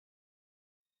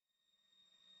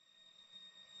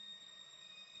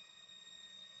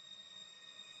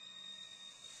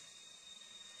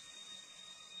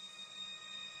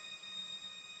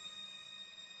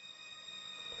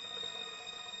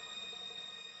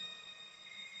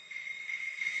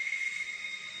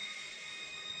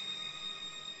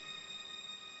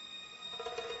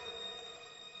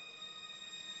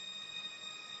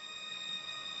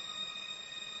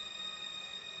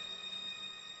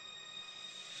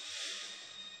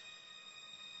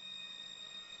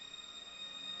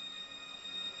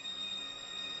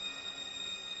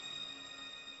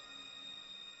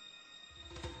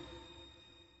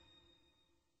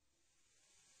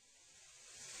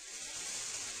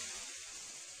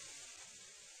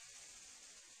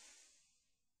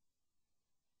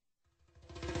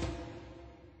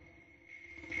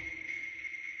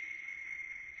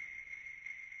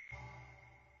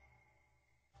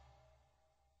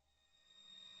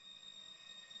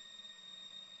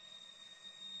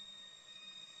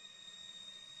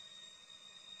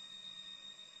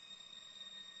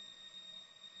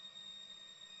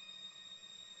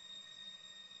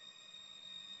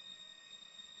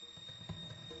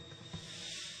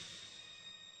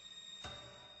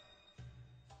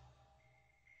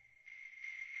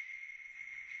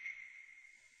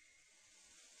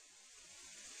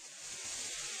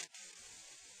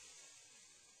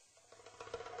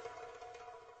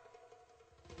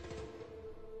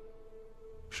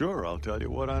Sure, I'll tell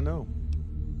you what I know.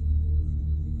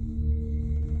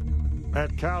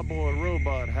 That cowboy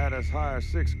robot had us hire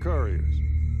 6 couriers.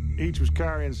 Each was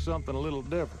carrying something a little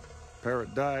different. Pair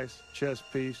of dice, chess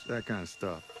piece, that kind of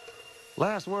stuff.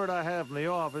 Last word I have from the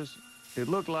office, it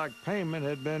looked like payment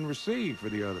had been received for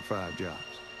the other 5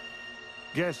 jobs.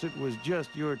 Guess it was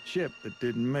just your chip that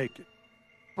didn't make it.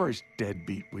 First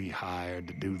deadbeat we hired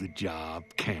to do the job,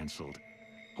 canceled.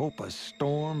 Hope a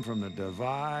storm from the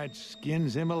divide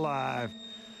skins him alive.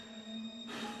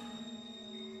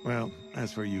 Well,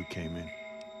 that's where you came in.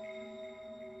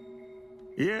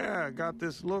 Yeah, I got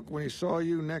this look when he saw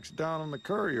you next down on the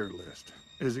courier list.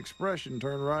 His expression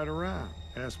turned right around.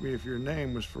 Asked me if your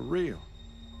name was for real.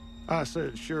 I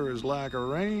said, sure as lack of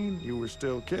rain, you were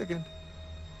still kicking.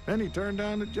 Then he turned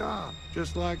down the job,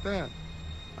 just like that.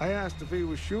 I asked if he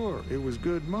was sure it was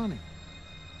good money.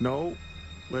 No,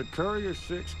 let Courier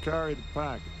 6 carry the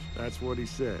package. That's what he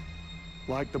said.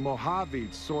 Like the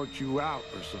Mojave'd sort you out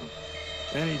or something.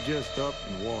 Then he just up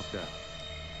and walked out.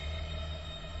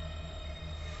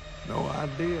 No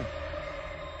idea.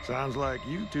 Sounds like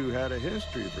you two had a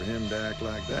history for him to act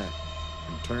like that.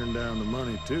 And turn down the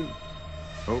money, too.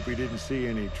 Hope he didn't see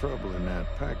any trouble in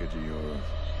that package of yours.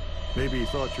 Maybe he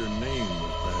thought your name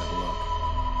was bad luck.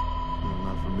 Well,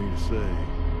 not for me to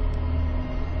say.